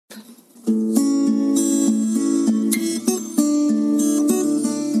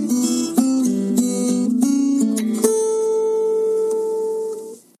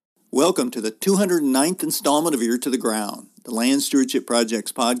welcome to the 209th installment of Ear to the Ground, the Land Stewardship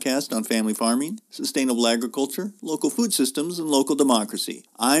Project's podcast on family farming, sustainable agriculture, local food systems, and local democracy.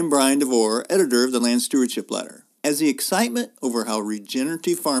 I'm Brian DeVore, editor of the Land Stewardship Letter. As the excitement over how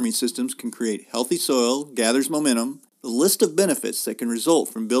regenerative farming systems can create healthy soil gathers momentum, the list of benefits that can result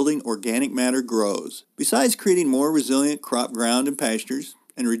from building organic matter grows. Besides creating more resilient crop ground and pastures,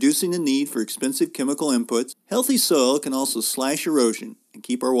 and reducing the need for expensive chemical inputs, healthy soil can also slash erosion and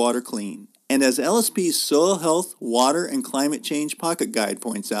keep our water clean. And as LSP's Soil Health, Water, and Climate Change Pocket Guide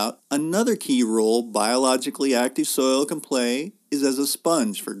points out, another key role biologically active soil can play is as a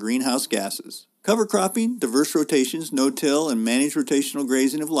sponge for greenhouse gases. Cover cropping, diverse rotations, no-till, and managed rotational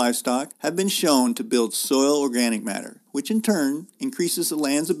grazing of livestock have been shown to build soil organic matter, which in turn increases the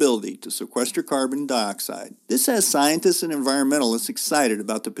land's ability to sequester carbon dioxide. This has scientists and environmentalists excited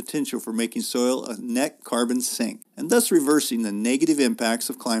about the potential for making soil a net carbon sink, and thus reversing the negative impacts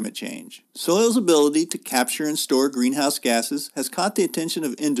of climate change. Soil's ability to capture and store greenhouse gases has caught the attention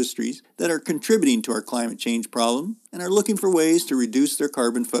of industries that are contributing to our climate change problem and are looking for ways to reduce their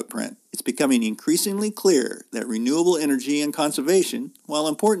carbon footprint. It's becoming increasingly clear that renewable energy and conservation, while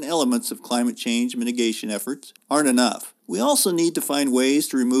important elements of climate change mitigation efforts, aren't enough. We also need to find ways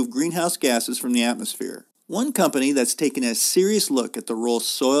to remove greenhouse gases from the atmosphere. One company that's taken a serious look at the role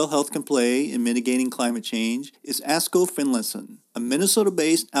soil health can play in mitigating climate change is Asko Finlayson, a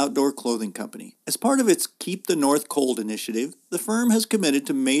Minnesota-based outdoor clothing company. As part of its Keep the North Cold initiative, the firm has committed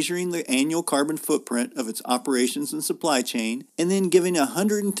to measuring the annual carbon footprint of its operations and supply chain, and then giving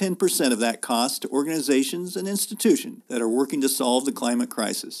 110% of that cost to organizations and institutions that are working to solve the climate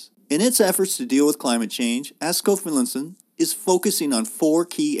crisis. In its efforts to deal with climate change, Asko Finlayson is focusing on 4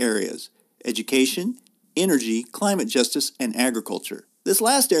 key areas: education, energy, climate justice, and agriculture. This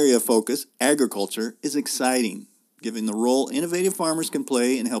last area of focus, agriculture, is exciting, given the role innovative farmers can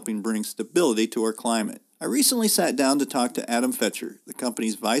play in helping bring stability to our climate. I recently sat down to talk to Adam Fetcher, the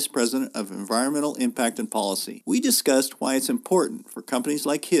company's Vice President of Environmental Impact and Policy. We discussed why it's important for companies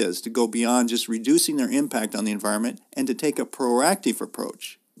like his to go beyond just reducing their impact on the environment and to take a proactive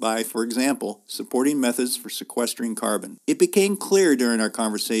approach by, for example, supporting methods for sequestering carbon. It became clear during our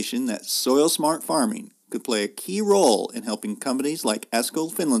conversation that soil-smart farming could play a key role in helping companies like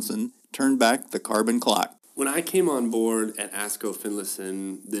Asko Finlayson turn back the carbon clock. When I came on board at Asko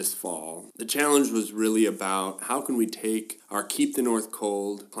Finlayson this fall, the challenge was really about how can we take our Keep the North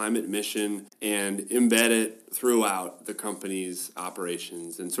Cold climate mission and embed it throughout the company's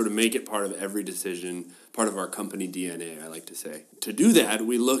operations and sort of make it part of every decision, part of our company DNA, I like to say. To do that,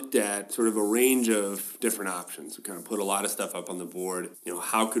 we looked at sort of a range of different options. We kind of put a lot of stuff up on the board.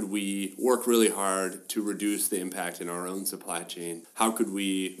 How could we work really hard to reduce the impact in our own supply chain? How could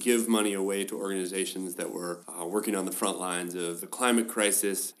we give money away to organizations that were working on the front lines of the climate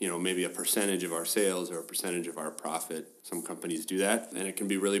crisis, maybe a percentage of our sales or a percentage of our profit? Some companies do that, and it can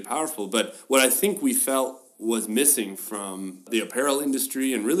be really powerful. But what I think we felt was missing from the apparel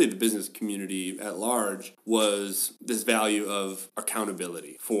industry and really the business community at large was this value of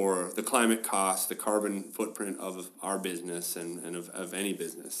accountability for the climate cost, the carbon footprint of our business and of any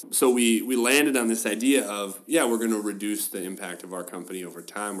business. So we landed on this idea of, we're going to reduce the impact of our company over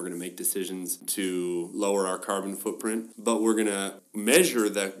time. We're going to make decisions to lower our carbon footprint, but we're going to measure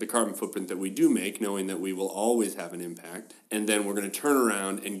the carbon footprint that we do make, knowing that we will always have an impact. And then we're going to turn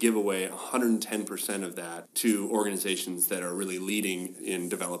around and give away 110% of that to organizations that are really leading in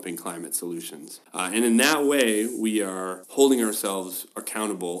developing climate solutions. And in that way, we are holding ourselves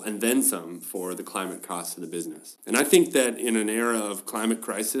accountable and then some for the climate costs of the business. And I think that in an era of climate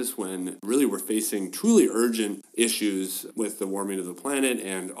crisis, when really we're facing truly urgent issues with the warming of the planet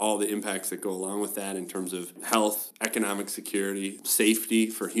and all the impacts that go along with that in terms of health, economic security, safety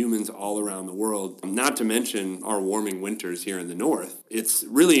for humans all around the world, not to mention our warming winters here in the north, it's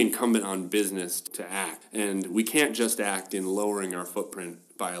really incumbent on business to act. And we can't just act in lowering our footprint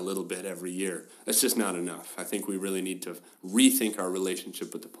by a little bit every year. That's just not enough. I think we really need to rethink our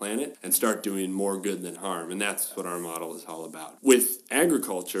relationship with the planet and start doing more good than harm. And that's what our model is all about. With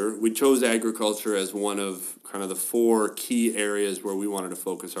agriculture, we chose agriculture as one of kind of the 4 key areas where we wanted to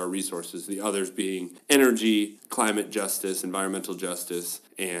focus our resources, the others being energy, climate justice, environmental justice,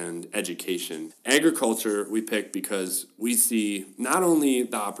 and education. Agriculture we picked because we see not only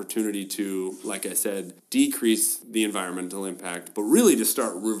the opportunity to, like I said, decrease the environmental impact, but really to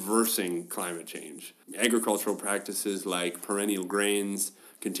start reversing climate change. Agricultural practices like perennial grains,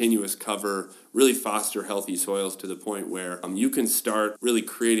 continuous cover, really foster healthy soils to the point where you can start really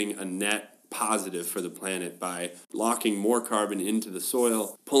creating a net positive for the planet by locking more carbon into the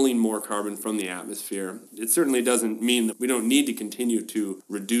soil, pulling more carbon from the atmosphere. It certainly doesn't mean that we don't need to continue to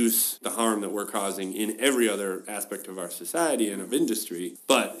reduce the harm that we're causing in every other aspect of our society and of industry,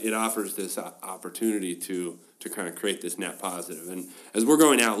 but it offers this opportunity to kind of create this net positive. And as we're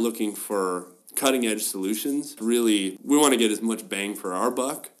going out looking for cutting-edge solutions, really, we want to get as much bang for our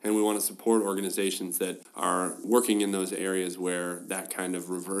buck, and we want to support organizations that are working in those areas where that kind of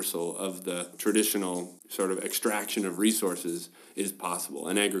reversal of the traditional sort of extraction of resources is possible.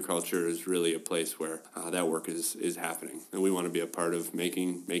 And agriculture is really a place where that work is happening, and we want to be a part of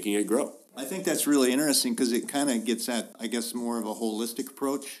making it grow. I think that's really interesting because it kind of gets at, I guess, more of a holistic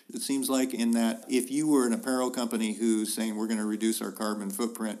approach, it seems like, in that if you were an apparel company who's saying we're going to reduce our carbon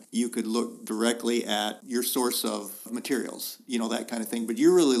footprint, you could look directly at your source of materials, that kind of thing. But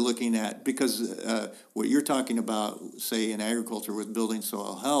you're really looking at, because what you're talking about, say, in agriculture with building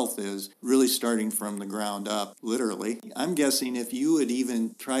soil health is really starting from the ground up, literally. I'm guessing if you had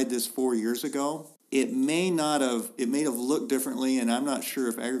even tried this 4 years ago, it may have looked differently, and I'm not sure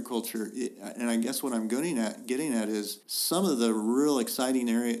if agriculture, and I guess what I'm getting at is some of the real exciting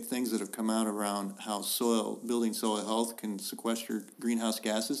things that have come out around how building soil health can sequester greenhouse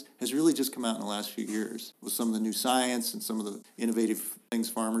gases has really just come out in the last few years with some of the new science and some of the innovative things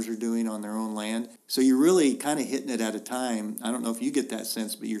farmers are doing on their own land. So you're really kind of hitting it at a time. I don't know if you get that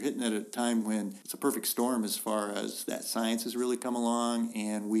sense, but you're hitting it at a time when it's a perfect storm as far as that science has really come along,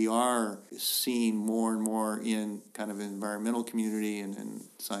 and we are seeing more and more in kind of environmental community and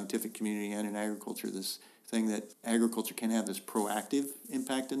scientific community and in agriculture this thing that agriculture can have this proactive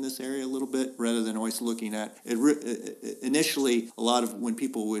impact in this area a little bit rather than always looking at it. Initially, a lot of when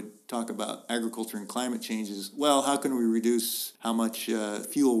people would talk about agriculture and climate changes, well, how can we reduce how much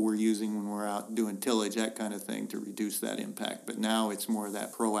fuel we're using when we're out doing tillage, that kind of thing, to reduce that impact. But now it's more of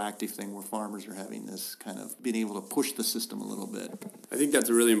that proactive thing where farmers are having this kind of being able to push the system a little bit. I think that's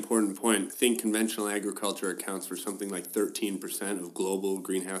a really important point. I think conventional agriculture accounts for something like 13% of global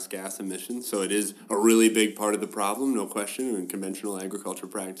greenhouse gas emissions, so it is a really big part of the problem, no question. In conventional agriculture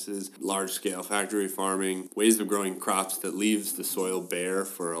practices, large-scale factory farming, ways of growing crops that leaves the soil bare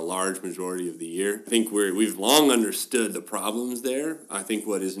for a large majority of the year. I think we've long understood the problems there. I think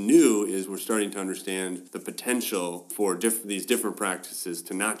what is new is we're starting to understand the potential for these different practices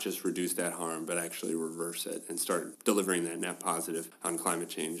to not just reduce that harm, but actually reverse it and start delivering that net positive on climate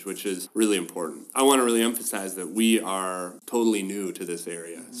change, which is really important. I want to really emphasize that we are totally new to this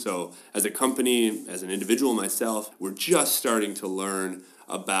area. Mm-hmm. So as a company, as an individual myself, we're just starting to learn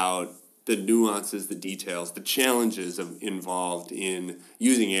about the nuances, the details, the challenges involved in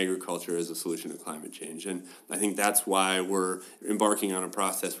using agriculture as a solution to climate change. And I think that's why we're embarking on a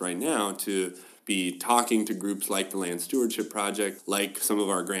process right now to be talking to groups like the Land Stewardship Project, like some of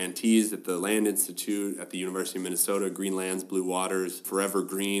our grantees at the Land Institute, at the University of Minnesota, Green Lands, Blue Waters, Forever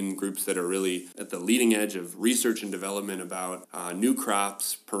Green, groups that are really at the leading edge of research and development about new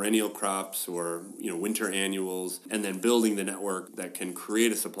crops, perennial crops, or winter annuals, and then building the network that can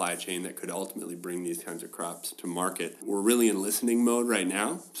create a supply chain that could ultimately bring these kinds of crops to market. We're really in listening mode right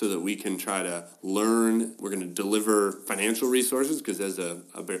now so that we can try to learn. We're going to deliver financial resources because as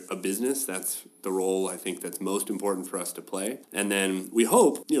a business, that's the role I think that's most important for us to play. And then we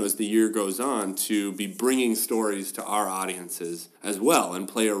hope, as the year goes on, to be bringing stories to our audiences as well and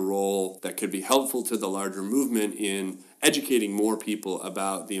play a role that could be helpful to the larger movement in educating more people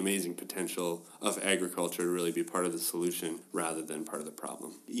about the amazing potential of agriculture to really be part of the solution rather than part of the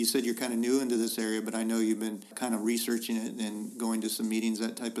problem. You said you're kind of new into this area, but I know you've been kind of researching it and going to some meetings,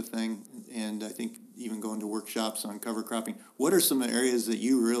 that type of thing, and I think even going to workshops on cover cropping. What are some areas that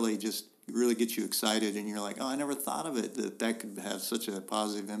you really get you excited and you're like, oh, I never thought of it, that could have such a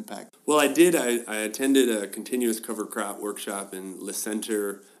positive impact? Well, I did. I attended a continuous cover crop workshop in Le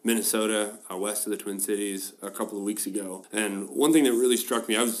Center, Minnesota, west of the Twin Cities, a couple of weeks ago. And one thing that really struck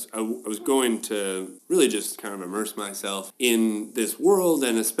me, I was going to really just kind of immerse myself in this world,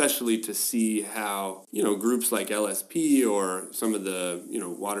 and especially to see how, groups like LSP or some of the,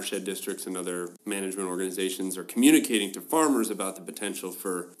 watershed districts and other management organizations are communicating to farmers about the potential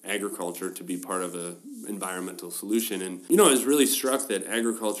for agriculture to be part of a environmental solution. And, I was really struck that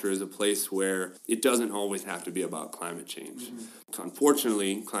agriculture is a place where it doesn't always have to be about climate change. Mm-hmm.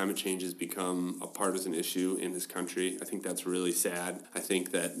 Unfortunately, climate change has become a partisan issue in this country. I think that's really sad. I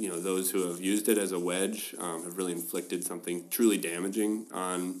think that, those who have used it as a wedge have really inflicted something truly damaging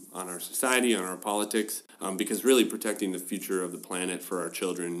on our society, on our politics, because really protecting the future of the planet for our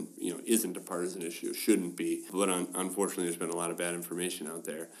children, isn't a partisan issue, shouldn't be. But unfortunately, there's been a lot of bad information out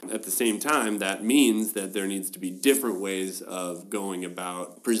there. At the same time, that means that there needs to be different ways of going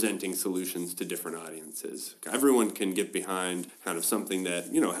about presenting solutions to different audiences. Everyone can get behind kind of something that,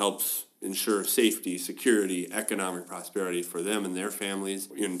 helps ensure safety, security, economic prosperity for them and their families.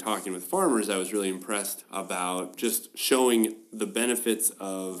 In talking with farmers, I was really impressed about just showing the benefits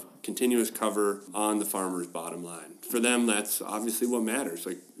of continuous cover on the farmer's bottom line. For them, that's obviously what matters.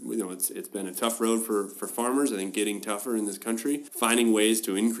 It's been a tough road for farmers, I think, getting tougher in this country, finding ways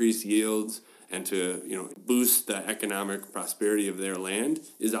to increase yields and to boost the economic prosperity of their land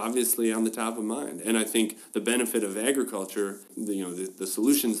is obviously on the top of mind. And I think the benefit of agriculture, the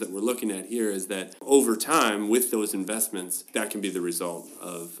solutions that we're looking at here is that over time, with those investments, that can be the result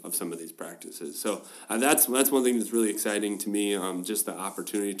of some of these practices. So that's one thing that's really exciting to me, just the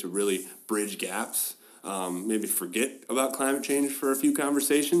opportunity to really bridge gaps. Maybe forget about climate change for a few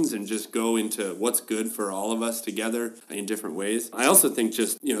conversations and just go into what's good for all of us together in different ways. I also think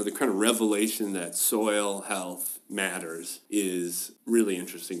just, the kind of revelation that soil health matters is really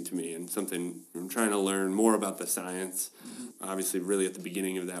interesting to me and something I'm trying to learn more about the science. Obviously, really at the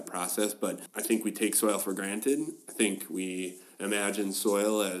beginning of that process, but I think we take soil for granted. I think we imagine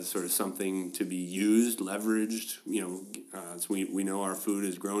soil as sort of something to be used, leveraged. So we know our food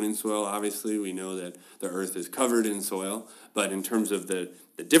is grown in soil, obviously. We know that the earth is covered in soil. But in terms of the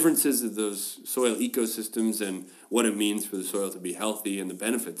differences of those soil ecosystems and what it means for the soil to be healthy and the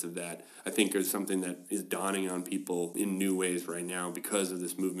benefits of that, I think is something that is dawning on people in new ways right now because of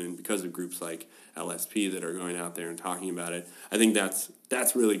this movement, because of groups like LSP that are going out there and talking about it. I think that's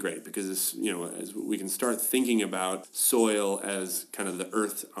really great because it's, as we can start thinking about soil as kind of the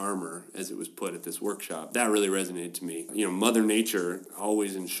earth's armor, as it was put at this workshop, that really resonated to me. Mother Nature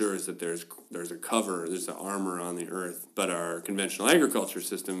always ensures that there's a cover, there's an armor on the earth, but our conventional agriculture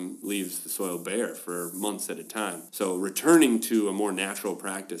system leaves the soil bare for months at a time. So returning to a more natural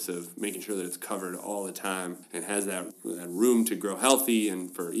practice of making sure that it's covered all the time and has that room to grow healthy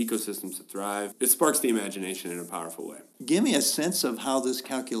and for ecosystems to thrive, it sparks the imagination in a powerful way. Give me a sense of how this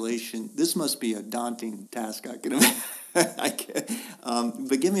calculation, this must be a daunting task, I can imagine.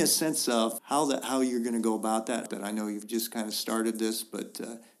 But give me a sense of how you're going to go about that. That I know you've just kind of started this, but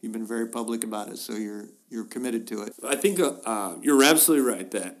you've been very public about it, so you're committed to it. I think you're absolutely right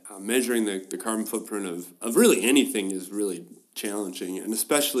that measuring the carbon footprint of really anything is really challenging, and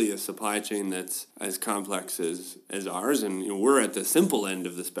especially a supply chain that's as complex as ours. And we're at the simple end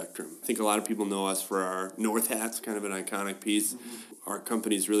of the spectrum. I think a lot of people know us for our North hats, kind of an iconic piece. Mm-hmm. Our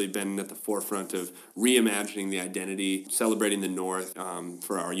company's really been at the forefront of reimagining the identity, celebrating the North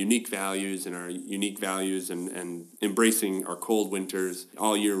for our unique values and embracing our cold winters,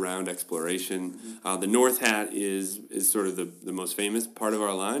 all year-round exploration. Mm-hmm. The North hat is sort of the most famous part of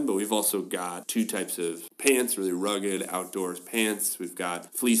our line, but we've also got two types of pants, really rugged outdoors pants. We've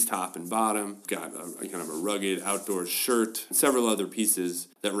got fleece top and bottom. We've got a kind of a rugged outdoors shirt, and several other pieces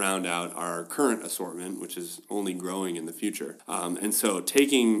that round out our current assortment, which is only growing in the future. And so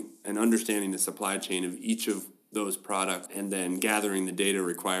taking and understanding the supply chain of each of those products and then gathering the data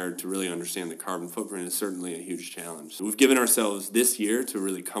required to really understand the carbon footprint is certainly a huge challenge. So we've given ourselves this year to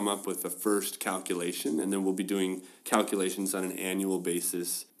really come up with the first calculation, and then we'll be doing calculations on an annual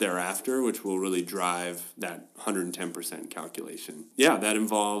basis thereafter, which will really drive that 110% calculation. Yeah, that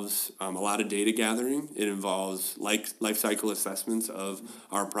involves a lot of data gathering. It involves life cycle assessments of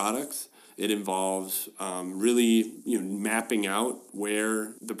our products. It involves really mapping out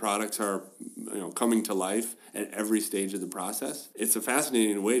where the products are coming to life at every stage of the process. It's a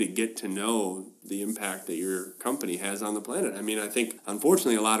fascinating way to get to know the impact that your company has on the planet. I mean, I think,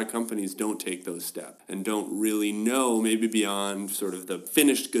 unfortunately, a lot of companies don't take those steps and don't really know, maybe beyond sort of the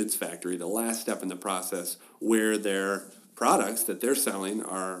finished goods factory, the last step in the process, where their products that they're selling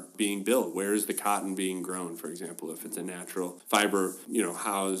are being built. Where is the cotton being grown, for example, if it's a natural fiber?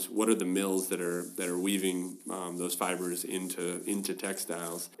 What are the mills that are weaving those fibers into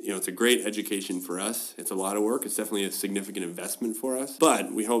textiles? It's a great education for us. It's a lot of work. It's definitely a significant investment for us.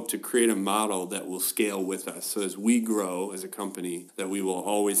 But we hope to create a model that will scale with us. So as we grow as a company, that we will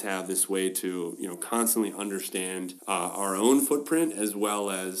always have this way to constantly understand our own footprint as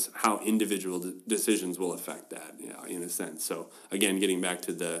well as how individual decisions will affect that. In a sense. So again, getting back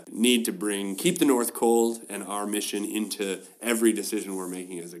to the need to keep the North cold and our mission into every decision we're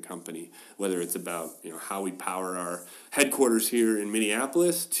making as a company, whether it's about how we power our headquarters here in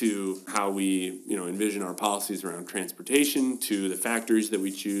Minneapolis, to how we envision our policies around transportation, to the factories that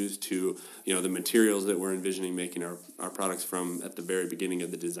we choose, to the materials that we're envisioning making our products from at the very beginning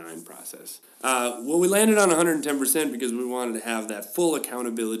of the design process. We landed on 110% because we wanted to have that full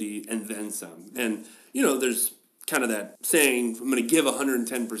accountability and then some. And there's kind of that saying, I'm going to give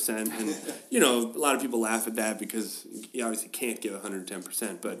 110%. And, you know, a lot of people laugh at that because you obviously can't give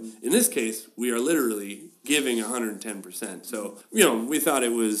 110%. But in this case, we are literally giving 110%. So, you know, we thought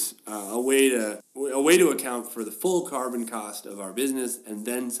it was a way to account for the full carbon cost of our business and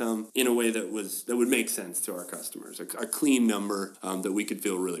then some in a way that would make sense to our customers, a clean number that we could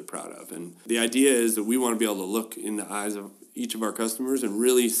feel really proud of. And the idea is that we want to be able to look in the eyes of each of our customers and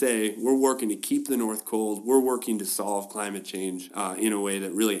really say, we're working to keep the North cold. We're working to solve climate change in a way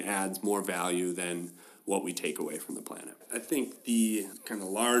that really adds more value than what we take away from the planet. I think the kind of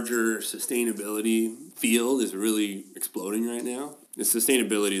larger sustainability field is really exploding right now. The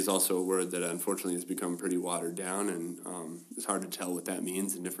sustainability is also a word that unfortunately has become pretty watered down, and it's hard to tell what that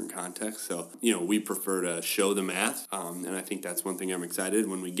means in different contexts. So, you know, we prefer to show the math, and I think that's one thing I'm excited.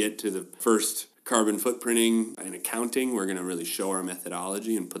 When we get to the first carbon footprinting and accounting, we're going to really show our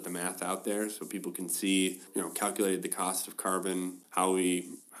methodology and put the math out there so people can see, you know, calculated the cost of carbon, how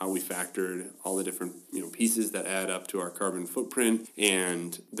we factored all the different, you know, pieces that add up to our carbon footprint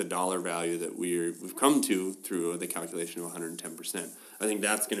and the dollar value that we've come to through the calculation of 110%. I think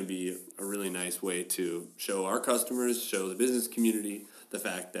that's going to be a really nice way to show our customers, show the business community the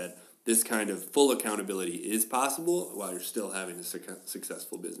fact that this kind of full accountability is possible while you're still having a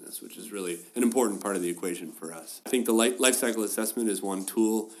successful business, which is really an important part of the equation for us. I think the life cycle assessment is one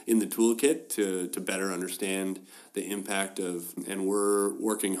tool in the toolkit to better understand the impact of, and we're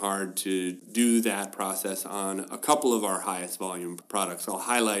working hard to do that process on a couple of our highest volume products. I'll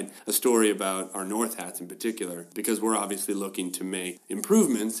highlight a story about our North hats in particular, because we're obviously looking to make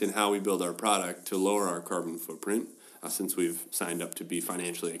improvements in how we build our product to lower our carbon footprint. Since we've signed up to be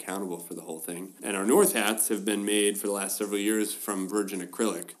financially accountable for the whole thing. And our North hats have been made for the last several years from virgin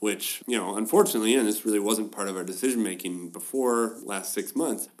acrylic, which, you know, unfortunately, and this really wasn't part of our decision-making before last 6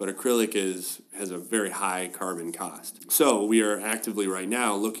 months, but acrylic has a very high carbon cost. So we are actively right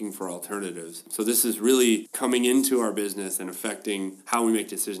now looking for alternatives. So this is really coming into our business and affecting how we make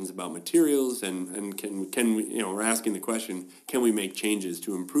decisions about materials and can we, you know, we're asking the question, can we make changes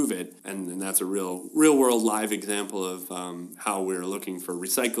to improve it? And that's a real world live example of how we're looking for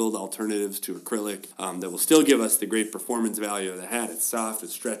recycled alternatives to acrylic that will still give us the great performance value of the hat. It's soft,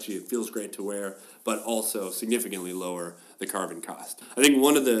 it's stretchy, it feels great to wear, but also significantly lower the carbon cost. I think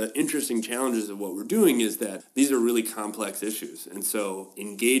one of the interesting challenges of what we're doing is that these are really complex issues. And so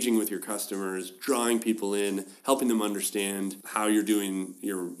engaging with your customers, drawing people in, helping them understand how you're doing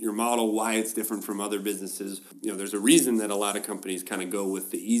your model, why it's different from other businesses. You know, there's a reason that a lot of companies kind of go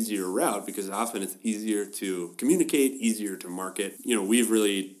with the easier route because often it's easier to communicate, easier to market. You know, we've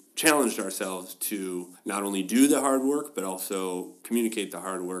really challenged ourselves to not only do the hard work, but also communicate the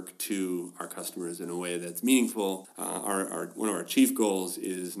hard work to our customers in a way that's meaningful. One of our chief goals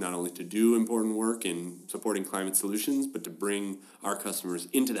is not only to do important work in supporting climate solutions, but to bring our customers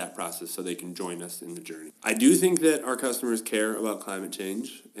into that process so they can join us in the journey. I do think that our customers care about climate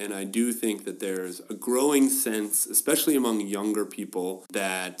change, and I do think that there's a growing sense, especially among younger people,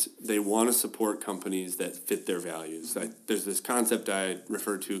 that they want to support companies that fit their values. There's this concept I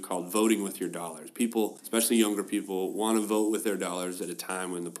refer to called voting with your dollars. People, especially younger people, want to vote with their dollars at a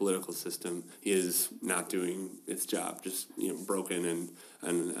time when the political system is not doing its job, just, you know, broken and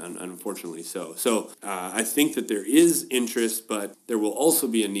unfortunately so. So I think that there is interest, but there will also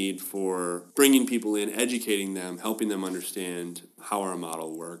be a need for bringing people in, educating them, helping them understand how our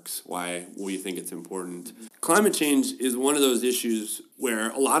model works, why we think it's important. Mm-hmm. Climate change is one of those issues where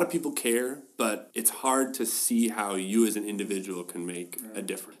a lot of people care, but it's hard to see how you as an individual can make a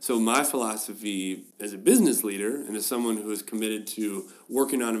difference. So my philosophy as a business leader and as someone who is committed to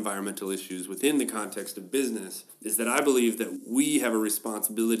working on environmental issues within the context of business is that I believe that we have a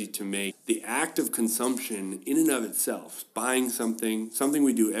responsibility to make the act of consumption in and of itself, buying something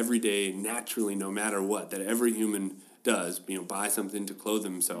we do every day naturally no matter what, that every human does, you know, buy something to clothe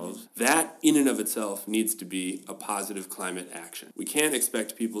themselves, that in and of itself needs to be a positive climate action. We can't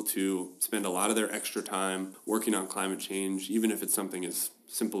expect people to spend a lot of their extra time working on climate change, even if it's something as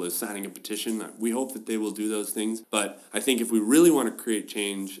simple as signing a petition. We hope that they will do those things, but I think if we really want to create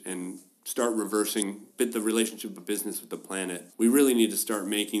change and start reversing the relationship of business with the planet, we really need to start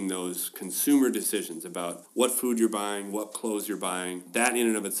making those consumer decisions about what food you're buying, what clothes you're buying. That in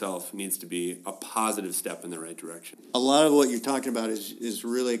and of itself needs to be a positive step in the right direction. A lot of what you're talking about is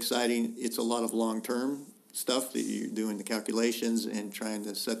really exciting. It's a lot of long-term stuff that you're doing, the calculations and trying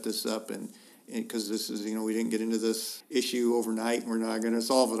to set this up, and because this is, you know, we didn't get into this issue overnight and we're not going to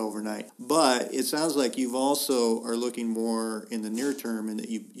solve it overnight. But it sounds like you've also are looking more in the near term and that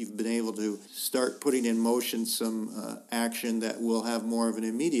you've been able to start putting in motion some action that will have more of an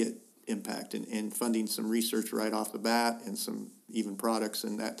immediate impact and funding some research right off the bat and some even products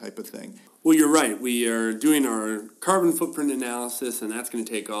and that type of thing. Well, you're right. We are doing our carbon footprint analysis, and that's going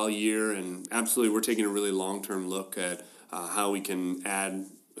to take all year. And absolutely, we're taking a really long-term look at how we can add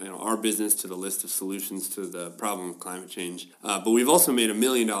our business to the list of solutions to the problem of climate change. But we've also made $1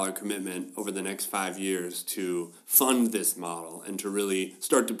 million commitment over the next 5 years to fund this model and to really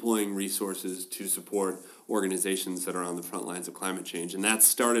start deploying resources to support organizations that are on the front lines of climate change. And that's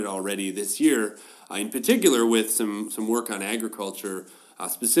started already this year, in particular with some work on agriculture,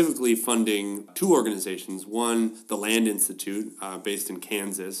 specifically funding 2 organizations. One, the Land Institute, based in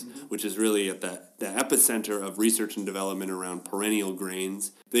Kansas, which is really at the epicenter of research and development around perennial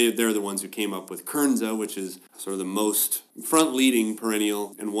grains. They're the ones who came up with Kernza, which is sort of the most front-leading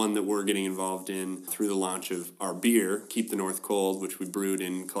perennial and one that we're getting involved in through the launch of our beer, Keep the North Cold, which we brewed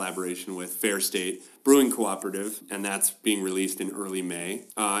in collaboration with Fair State Brewing Cooperative, and that's being released in early May.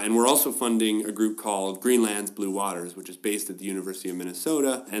 And we're also funding a group called Greenland's Blue Waters, which is based at the University of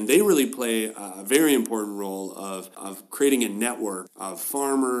Minnesota, and they really play a very important role of creating a network of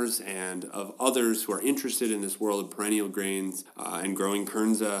farmers and of others who are interested in this world of perennial grains and growing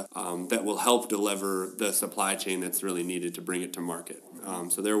Kernza that will help deliver the supply chain that's really needed to bring it to market.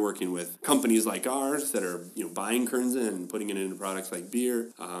 So they're working with companies like ours that are buying Kernza and putting it into products like beer,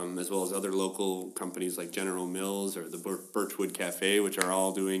 as well as other local companies like General Mills or the Birchwood Cafe, which are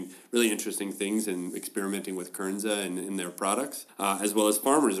all doing really interesting things and experimenting with Kernza in their products, as well as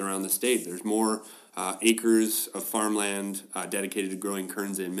farmers around the state. There's more acres of farmland dedicated to growing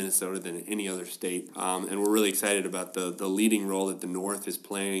Kernza in Minnesota than any other state. And we're really excited about the leading role that the North is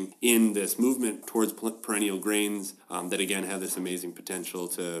playing in this movement towards perennial grains that, again, have this amazing potential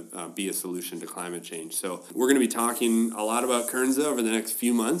to be a solution to climate change. So we're going to be talking a lot about Kernza over the next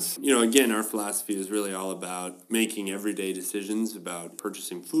few months. Again, our philosophy is really all about making everyday decisions about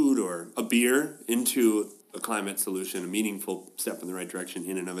purchasing food or a beer into a climate solution, a meaningful step in the right direction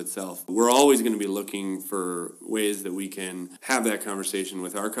in and of itself. We're always going to be looking for ways that we can have that conversation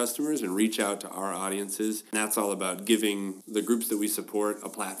with our customers and reach out to our audiences. And that's all about giving the groups that we support a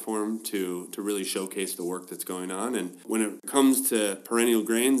platform to really showcase the work that's going on. And when it comes to perennial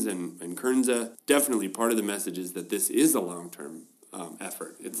grains and Kernza, definitely part of the message is that this is a long-term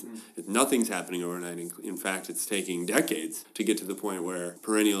effort. Nothing's happening overnight. In fact, it's taking decades to get to the point where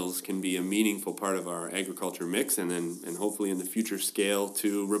perennials can be a meaningful part of our agriculture mix, and hopefully in the future scale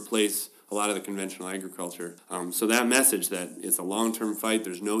to replace a lot of the conventional agriculture. So that message that it's a long-term fight,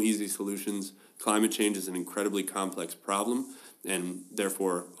 there's no easy solutions. Climate change is an incredibly complex problem, and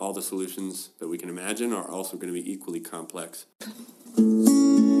therefore all the solutions that we can imagine are also going to be equally complex.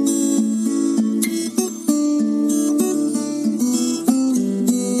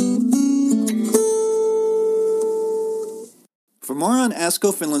 For more on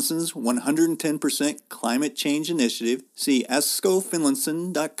Asko Finlandson's 110% climate change initiative, see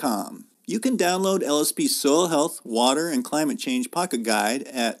askofinlandson.com. You can download LSP's Soil Health, Water, and Climate Change Pocket Guide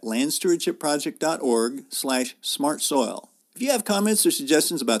at landstewardshipproject.org/smartsoil. If you have comments or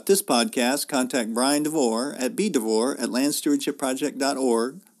suggestions about this podcast, contact Brian DeVore at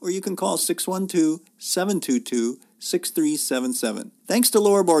bdevore@landstewardshipproject.org, or you can call 612-722-6377. Thanks to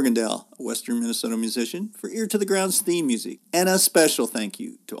Laura Borgendale, a Western Minnesota musician, for Ear to the Ground's theme music. And a special thank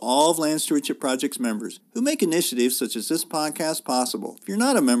you to all of Land Stewardship Project's members who make initiatives such as this podcast possible. If you're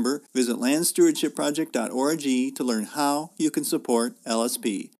not a member, visit landstewardshipproject.org to learn how you can support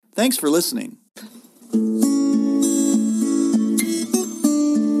LSP. Thanks for listening.